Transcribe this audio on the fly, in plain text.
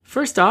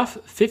First off,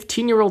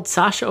 15-year-old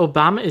Sasha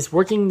Obama is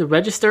working the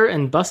register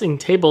and bussing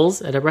tables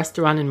at a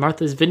restaurant in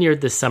Martha's Vineyard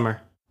this summer.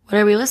 What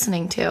are we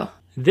listening to?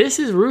 This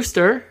is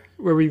Rooster,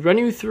 where we run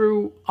you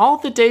through all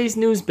the day's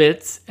news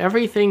bits,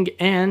 everything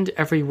and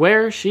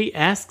everywhere she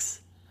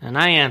asks, and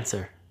I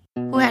answer.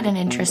 Who had an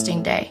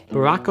interesting day?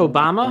 Barack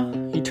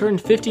Obama, he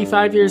turned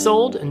 55 years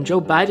old, and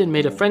Joe Biden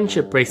made a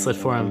friendship bracelet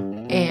for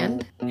him.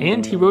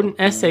 And he wrote an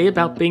essay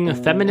about being a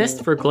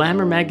feminist for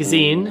Glamour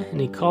magazine,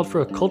 and he called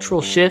for a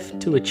cultural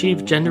shift to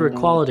achieve gender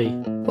equality.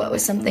 What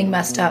was something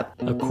messed up?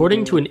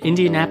 According to an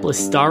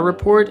Indianapolis Star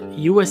report,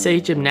 USA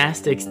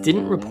Gymnastics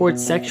didn't report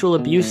sexual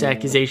abuse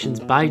accusations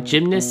by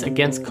gymnasts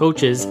against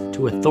coaches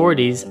to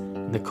authorities,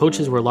 and the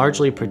coaches were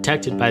largely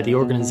protected by the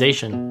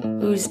organization.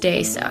 Whose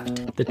day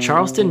sucked? The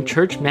Charleston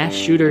church mass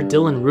shooter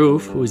Dylann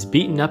Roof, who was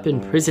beaten up in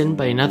prison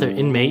by another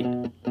inmate.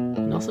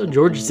 And also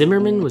George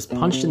Zimmerman was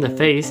punched in the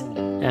face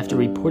after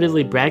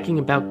reportedly bragging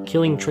about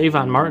killing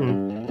Trayvon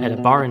Martin at a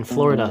bar in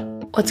Florida.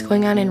 What's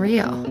going on in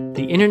Rio?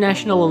 The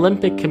International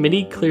Olympic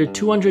Committee cleared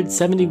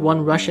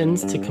 271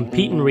 Russians to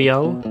compete in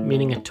Rio,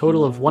 meaning a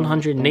total of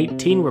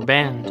 118 were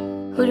banned.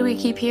 Who do we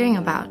keep hearing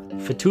about?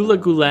 Fethullah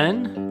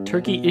Gulen,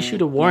 Turkey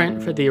issued a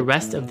warrant for the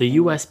arrest of the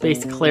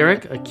US-based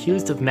cleric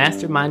accused of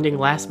masterminding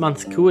last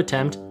month's coup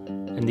attempt,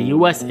 and the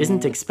US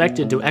isn't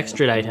expected to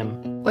extradite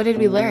him. What did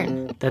we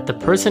learn? That the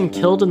person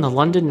killed in the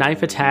London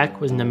knife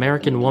attack was an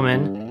American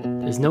woman.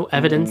 There's no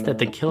evidence that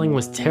the killing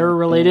was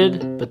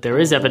terror-related, but there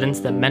is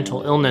evidence that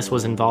mental illness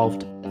was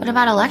involved. What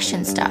about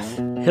election stuff?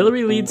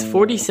 Hillary leads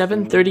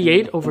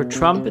 47-38 over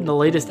Trump in the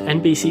latest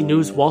NBC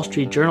News Wall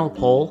Street Journal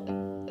poll.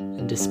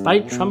 And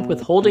despite Trump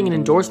withholding an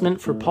endorsement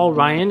for Paul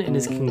Ryan in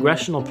his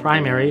congressional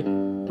primary,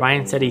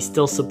 Ryan said he's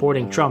still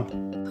supporting Trump.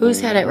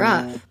 Who's had it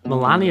rough?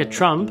 Melania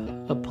Trump.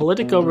 A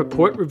Politico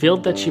report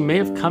revealed that she may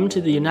have come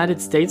to the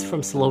United States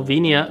from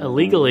Slovenia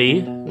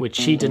illegally, which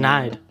she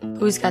denied.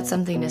 Who's got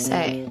something to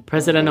say?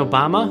 President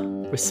Obama.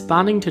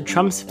 Responding to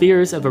Trump's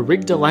fears of a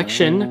rigged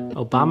election,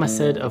 Obama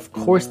said, of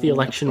course the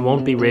election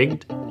won't be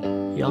rigged.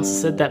 He also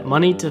said that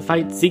money to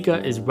fight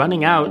Zika is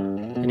running out,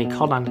 and he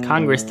called on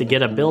Congress to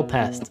get a bill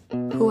passed.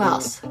 Who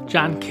else?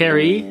 John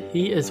Kerry,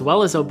 he as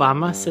well as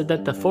Obama, said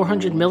that the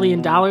 $400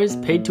 million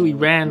paid to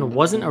Iran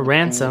wasn't a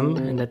ransom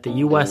and that the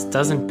U.S.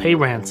 doesn't pay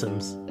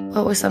ransoms.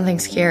 What was something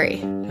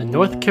scary? A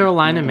North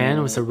Carolina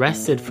man was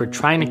arrested for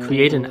trying to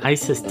create an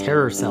ISIS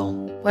terror cell.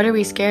 What are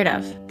we scared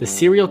of? The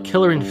serial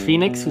killer in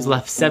Phoenix who's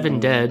left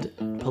 7 dead.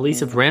 Police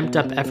have ramped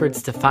up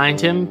efforts to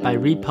find him by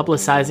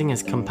republicizing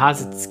his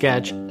composite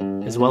sketch,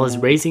 as well as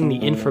raising the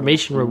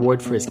information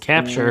reward for his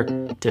capture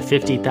to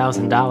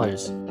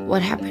 $50,000.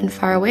 What happened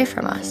far away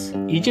from us?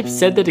 Egypt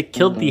said that it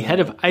killed the head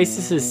of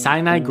ISIS's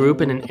Sinai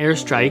group in an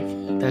airstrike.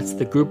 That's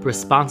the group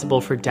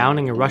responsible for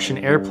downing a Russian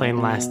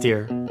airplane last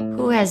year.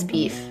 Who has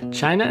beef?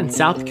 China and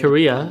South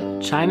Korea.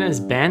 China is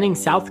banning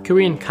South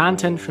Korean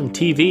content from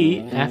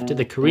TV after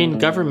the Korean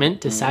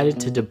government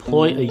decided to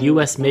deploy a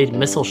US-made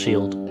missile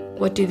shield.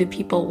 What do the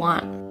people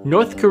want?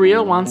 North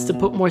Korea wants to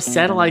put more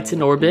satellites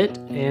in orbit,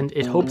 and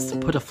it hopes to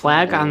put a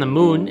flag on the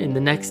moon in the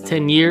next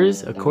 10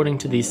 years, according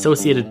to the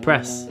Associated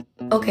Press.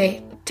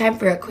 Okay, time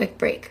for a quick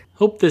break.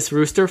 Hope this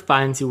rooster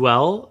finds you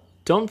well.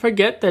 Don't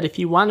forget that if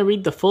you want to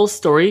read the full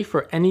story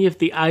for any of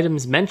the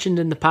items mentioned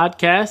in the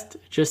podcast,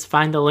 just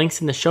find the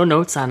links in the show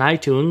notes on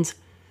iTunes.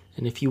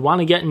 And if you want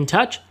to get in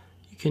touch,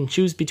 you can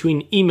choose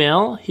between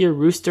email,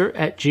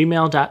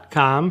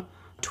 hearrooster@gmail.com,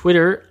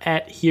 Twitter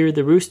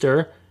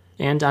 @heartherooster,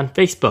 and on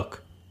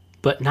Facebook.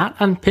 But not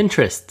on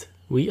Pinterest.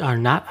 We are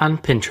not on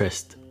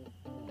Pinterest.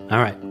 All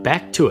right,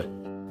 back to it.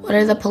 What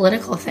are the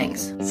political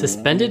things?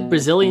 Suspended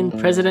Brazilian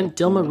President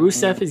Dilma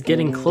Rousseff is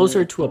getting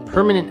closer to a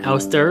permanent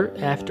ouster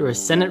after a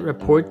Senate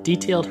report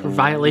detailed her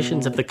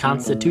violations of the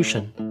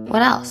Constitution.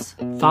 What else?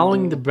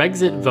 Following the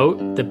Brexit vote,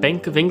 the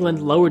Bank of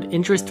England lowered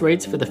interest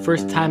rates for the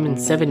first time in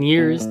 7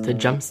 years to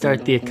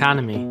jumpstart the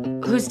economy.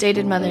 Whose day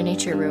did Mother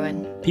Nature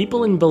ruin?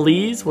 People in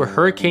Belize, where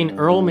Hurricane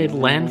Earl made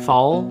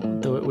landfall,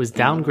 though it was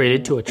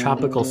downgraded to a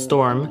tropical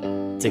storm.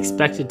 It's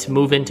expected to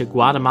move into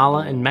Guatemala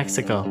and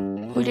Mexico.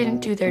 Who didn't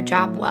do their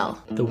job well?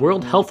 The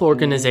World Health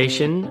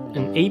Organization,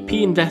 an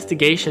AP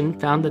investigation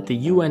found that the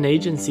UN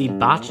agency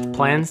botched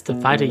plans to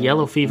fight a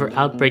yellow fever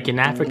outbreak in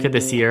Africa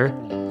this year,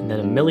 and that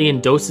 1 million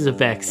doses of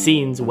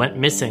vaccines went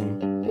missing.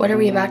 What are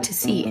we about to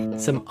see?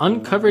 Some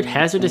uncovered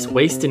hazardous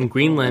waste in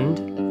Greenland.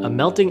 A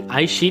melting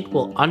ice sheet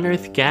will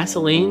unearth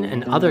gasoline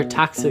and other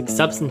toxic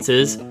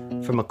substances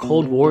from a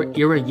Cold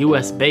War-era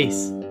US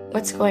base.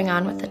 What's going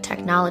on with the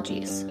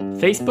technologies?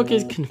 Facebook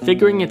is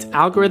configuring its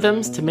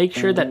algorithms to make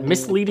sure that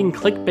misleading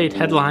clickbait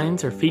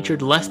headlines are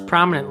featured less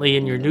prominently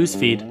in your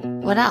newsfeed.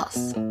 What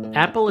else?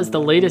 Apple is the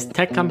latest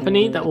tech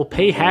company that will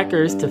pay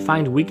hackers to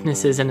find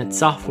weaknesses in its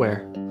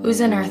software.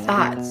 Who's in our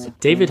thoughts?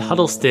 David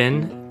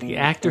Huddleston, the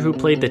actor who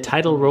played the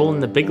title role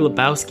in The Big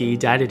Lebowski,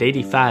 died at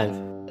 85.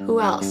 Who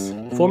else?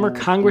 Former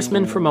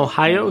Congressman from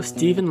Ohio,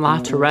 Stephen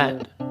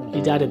LaTourette.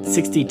 He died at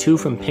 62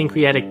 from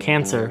pancreatic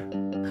cancer.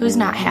 Who's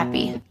not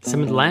happy?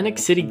 Some Atlantic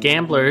City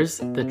gamblers.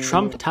 The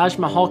Trump Taj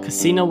Mahal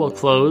Casino will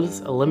close,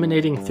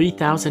 eliminating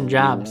 3,000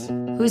 jobs.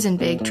 Who's in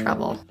big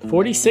trouble?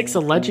 46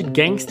 alleged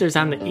gangsters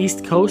on the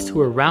East Coast who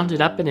were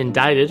rounded up and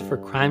indicted for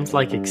crimes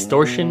like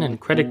extortion and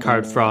credit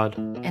card fraud.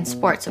 And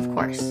sports, of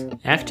course.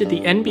 After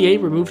the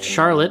NBA removed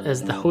Charlotte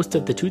as the host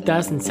of the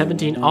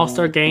 2017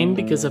 All-Star Game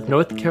because of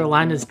North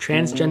Carolina's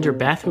transgender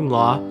bathroom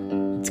law,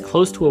 it's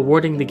close to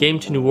awarding the game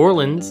to New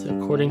Orleans,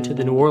 according to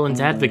the New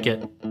Orleans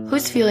Advocate.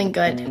 Who's feeling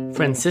good?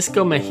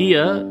 Francisco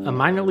Mejia, a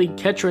minor league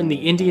catcher in the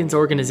Indians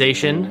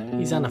organization.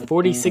 He's on a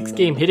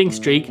 46-game hitting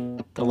streak,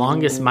 the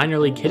longest minor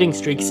league hitting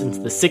streak since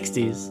the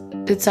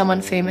 60s. Did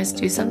someone famous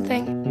do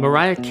something?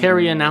 Mariah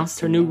Carey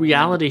announced her new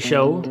reality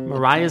show,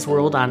 Mariah's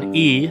World on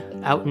E,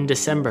 out in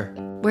December.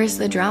 Where's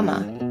the drama?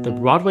 The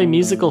Broadway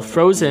musical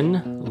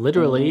Frozen,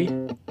 literally,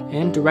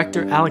 and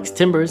director Alex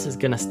Timbers is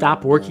going to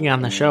stop working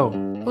on the show.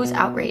 Who's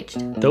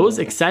outraged? Those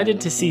excited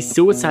to see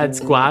Suicide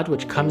Squad,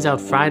 which comes out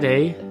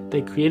Friday.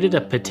 They created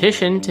a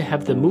petition to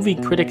have the movie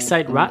critic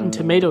site Rotten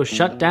Tomatoes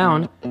shut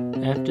down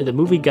after the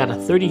movie got a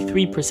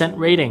 33%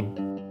 rating.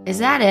 Is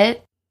that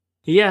it?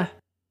 Yeah,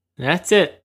 that's it.